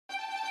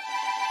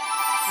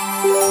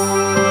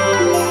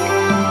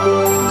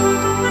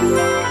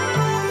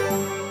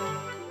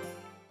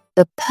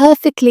The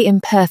Perfectly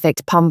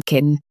Imperfect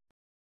Pumpkin,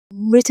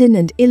 written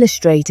and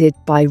illustrated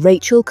by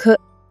Rachel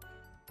Cook.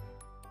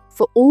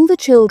 For all the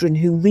children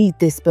who read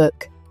this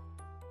book,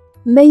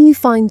 may you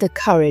find the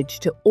courage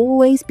to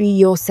always be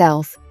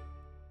yourself.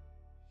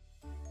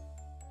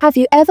 Have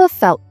you ever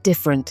felt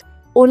different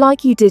or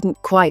like you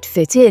didn't quite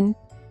fit in?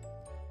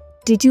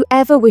 Did you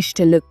ever wish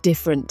to look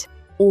different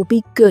or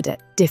be good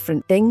at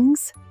different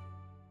things?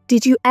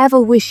 Did you ever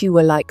wish you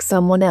were like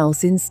someone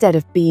else instead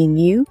of being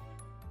you?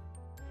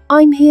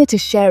 I'm here to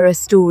share a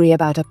story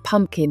about a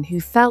pumpkin who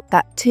felt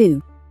that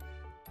too.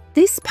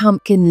 This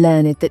pumpkin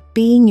learned that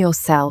being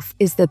yourself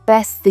is the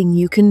best thing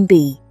you can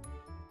be.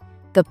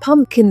 The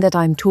pumpkin that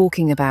I'm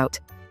talking about,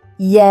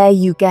 yeah,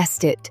 you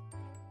guessed it,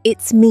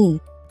 it's me.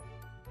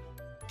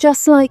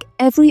 Just like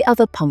every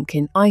other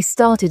pumpkin, I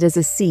started as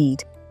a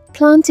seed,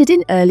 planted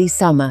in early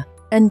summer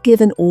and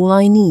given all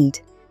I need.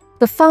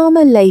 The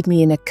farmer laid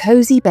me in a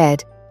cozy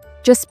bed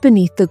just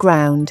beneath the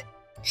ground.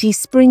 She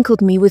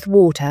sprinkled me with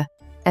water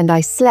and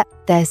I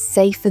slept there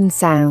safe and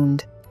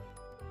sound.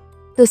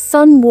 The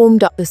sun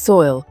warmed up the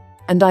soil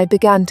and I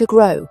began to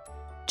grow,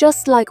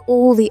 just like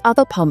all the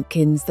other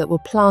pumpkins that were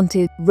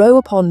planted row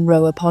upon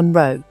row upon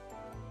row.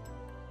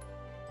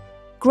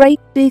 Great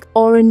big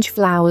orange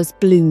flowers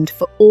bloomed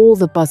for all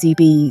the buzzy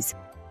bees,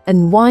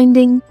 and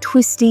winding,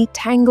 twisty,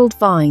 tangled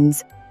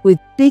vines with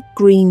big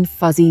green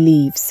fuzzy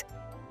leaves.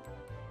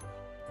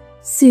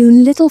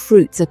 Soon little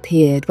fruits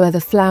appeared where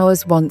the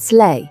flowers once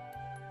lay.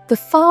 The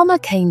farmer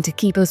came to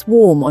keep us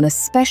warm on a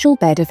special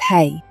bed of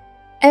hay.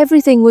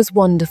 Everything was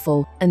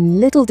wonderful, and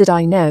little did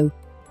I know,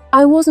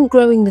 I wasn't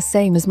growing the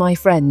same as my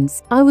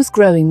friends. I was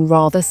growing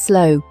rather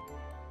slow.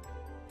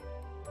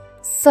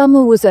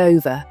 Summer was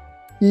over.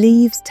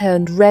 Leaves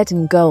turned red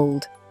and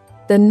gold.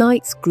 The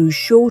nights grew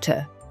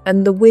shorter,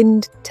 and the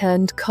wind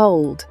turned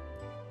cold.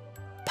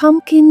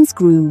 Pumpkins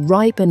grew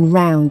ripe and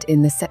round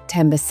in the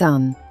September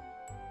sun.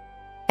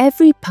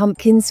 Every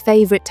pumpkin's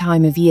favourite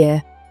time of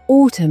year,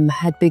 autumn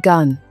had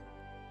begun.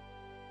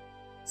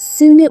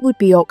 Soon it would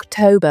be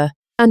October,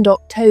 and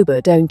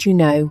October, don't you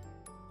know,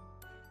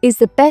 is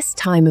the best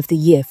time of the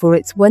year, for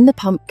it's when the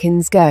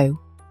pumpkins go.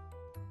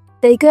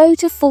 They go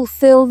to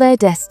fulfill their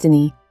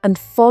destiny and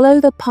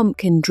follow the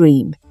pumpkin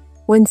dream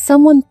when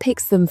someone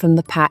picks them from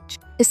the patch,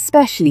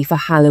 especially for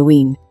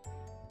Halloween.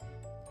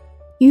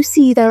 You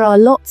see, there are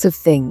lots of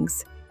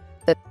things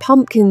that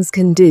pumpkins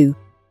can do.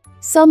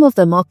 Some of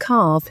them are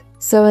carved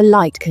so a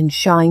light can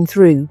shine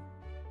through.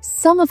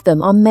 Some of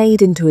them are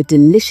made into a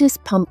delicious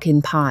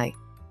pumpkin pie.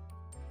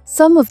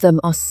 Some of them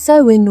are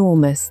so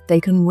enormous they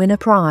can win a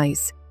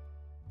prize.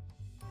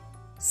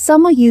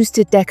 Some are used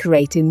to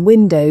decorate in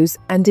windows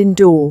and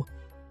indoor.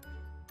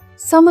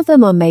 Some of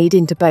them are made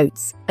into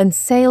boats and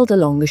sailed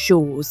along the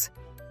shores.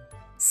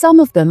 Some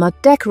of them are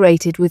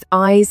decorated with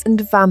eyes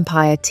and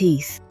vampire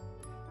teeth.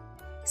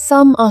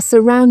 Some are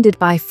surrounded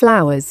by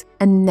flowers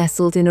and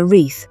nestled in a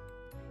wreath.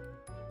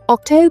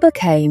 October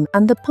came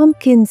and the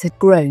pumpkins had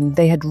grown,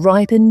 they had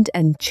ripened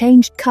and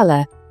changed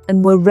colour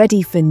and were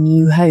ready for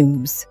new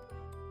homes.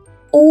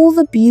 All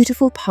the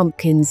beautiful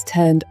pumpkins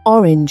turned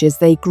orange as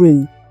they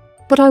grew,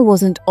 but I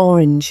wasn't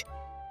orange.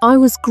 I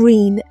was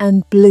green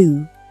and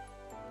blue.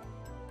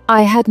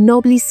 I had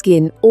knobbly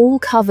skin all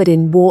covered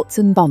in warts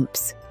and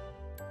bumps.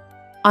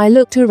 I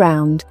looked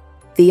around.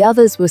 The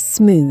others were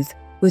smooth,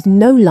 with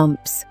no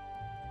lumps.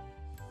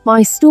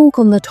 My stalk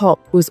on the top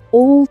was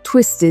all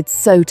twisted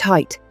so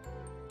tight.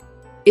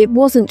 It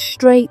wasn't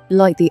straight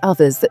like the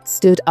others that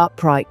stood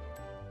upright.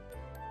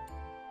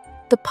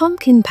 The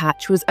pumpkin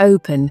patch was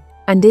open,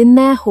 and in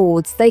their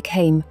hordes they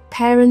came,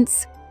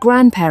 parents,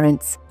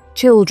 grandparents,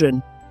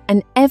 children,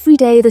 and every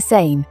day the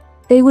same,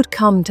 they would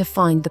come to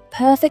find the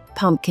perfect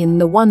pumpkin,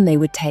 the one they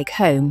would take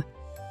home.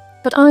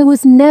 But I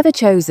was never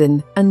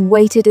chosen and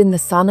waited in the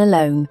sun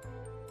alone.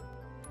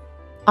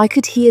 I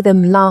could hear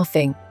them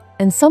laughing,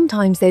 and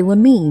sometimes they were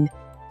mean.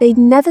 They'd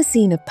never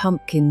seen a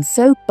pumpkin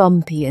so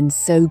bumpy and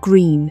so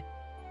green.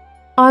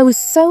 I was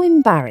so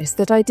embarrassed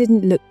that I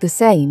didn't look the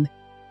same,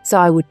 so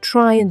I would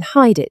try and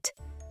hide it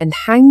and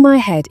hang my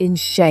head in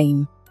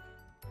shame.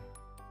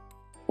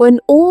 When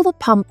all the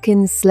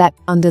pumpkins slept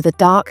under the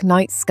dark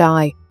night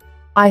sky,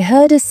 I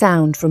heard a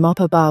sound from up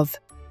above.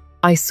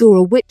 I saw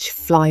a witch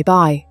fly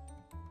by.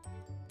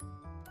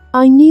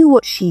 I knew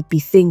what she'd be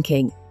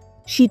thinking.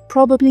 She'd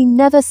probably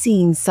never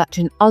seen such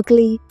an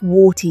ugly,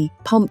 warty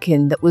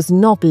pumpkin that was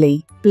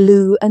knobbly,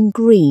 blue and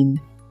green.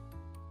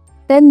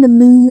 Then the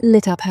moon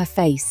lit up her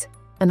face,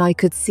 and I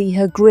could see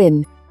her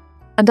grin,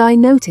 and I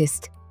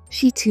noticed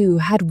she too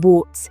had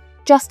warts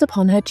just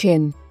upon her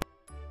chin.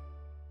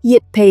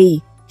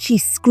 Yippee! She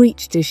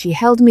screeched as she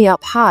held me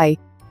up high.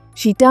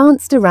 She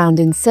danced around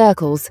in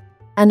circles,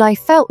 and I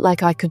felt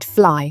like I could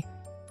fly.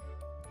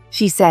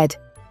 She said,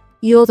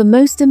 "You're the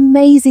most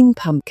amazing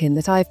pumpkin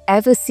that I've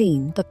ever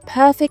seen, the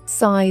perfect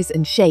size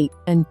and shape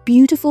and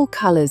beautiful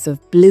colours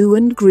of blue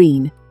and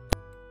green."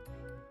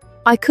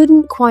 I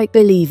couldn't quite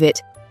believe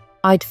it.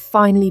 I'd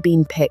finally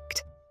been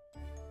picked.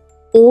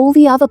 All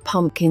the other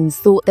pumpkins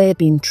thought they had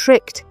been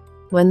tricked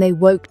when they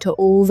woke to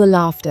all the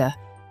laughter.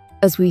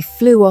 As we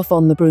flew off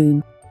on the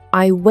broom,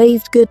 I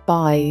waved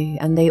goodbye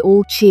and they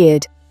all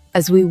cheered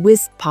as we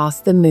whizzed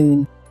past the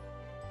moon.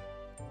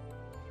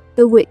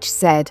 The witch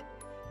said,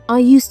 "I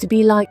used to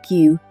be like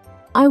you.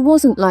 I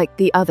wasn't like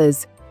the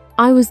others.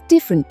 I was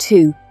different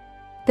too.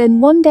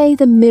 Then one day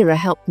the mirror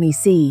helped me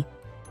see.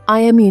 I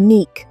am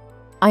unique.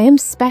 I am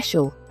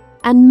special.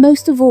 And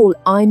most of all,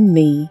 I'm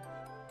me.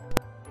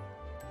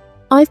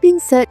 I've been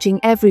searching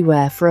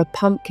everywhere for a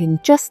pumpkin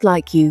just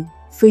like you.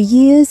 For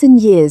years and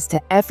years to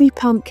every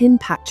pumpkin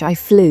patch I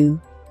flew.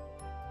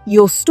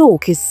 Your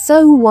stalk is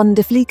so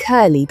wonderfully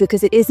curly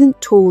because it isn't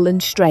tall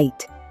and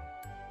straight.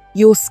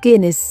 Your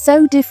skin is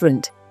so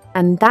different,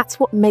 and that's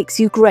what makes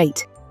you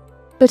great.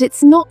 But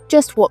it's not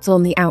just what's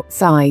on the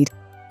outside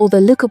or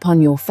the look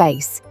upon your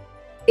face.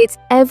 It's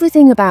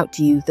everything about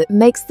you that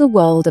makes the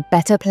world a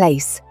better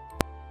place."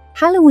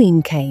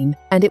 Halloween came,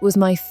 and it was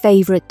my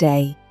favorite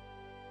day.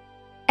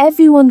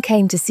 Everyone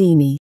came to see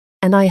me,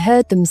 and I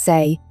heard them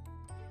say,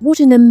 "What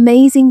an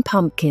amazing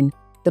pumpkin,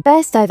 the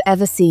best I've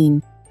ever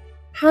seen.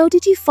 How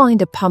did you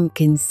find a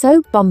pumpkin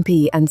so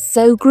bumpy and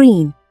so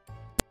green?"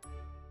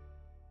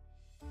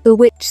 The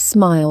witch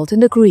smiled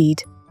and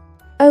agreed.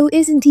 "Oh,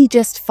 isn't he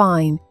just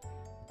fine?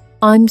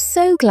 I'm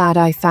so glad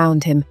I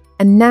found him,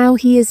 and now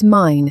he is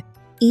mine."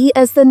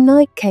 As the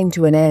night came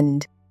to an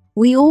end,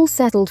 we all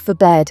settled for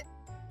bed.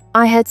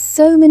 I had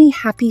so many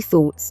happy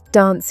thoughts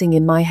dancing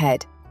in my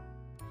head.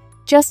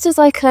 Just as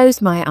I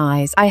closed my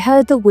eyes, I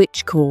heard the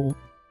witch call,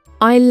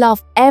 "I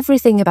love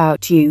everything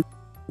about you,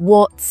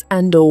 warts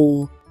and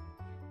all."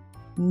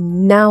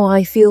 Now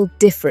I feel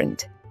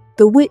different.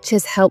 The witch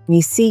has helped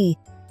me see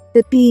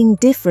that being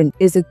different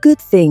is a good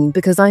thing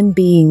because I'm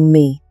being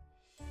me.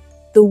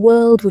 The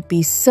world would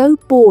be so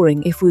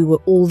boring if we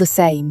were all the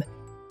same.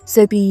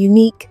 So be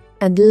unique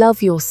and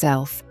love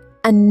yourself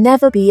and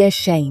never be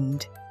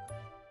ashamed.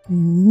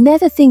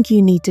 Never think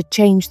you need to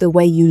change the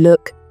way you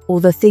look or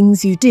the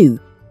things you do,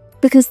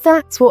 because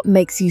that's what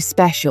makes you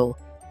special.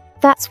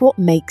 That's what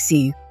makes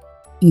you,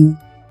 you.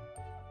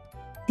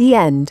 The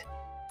end.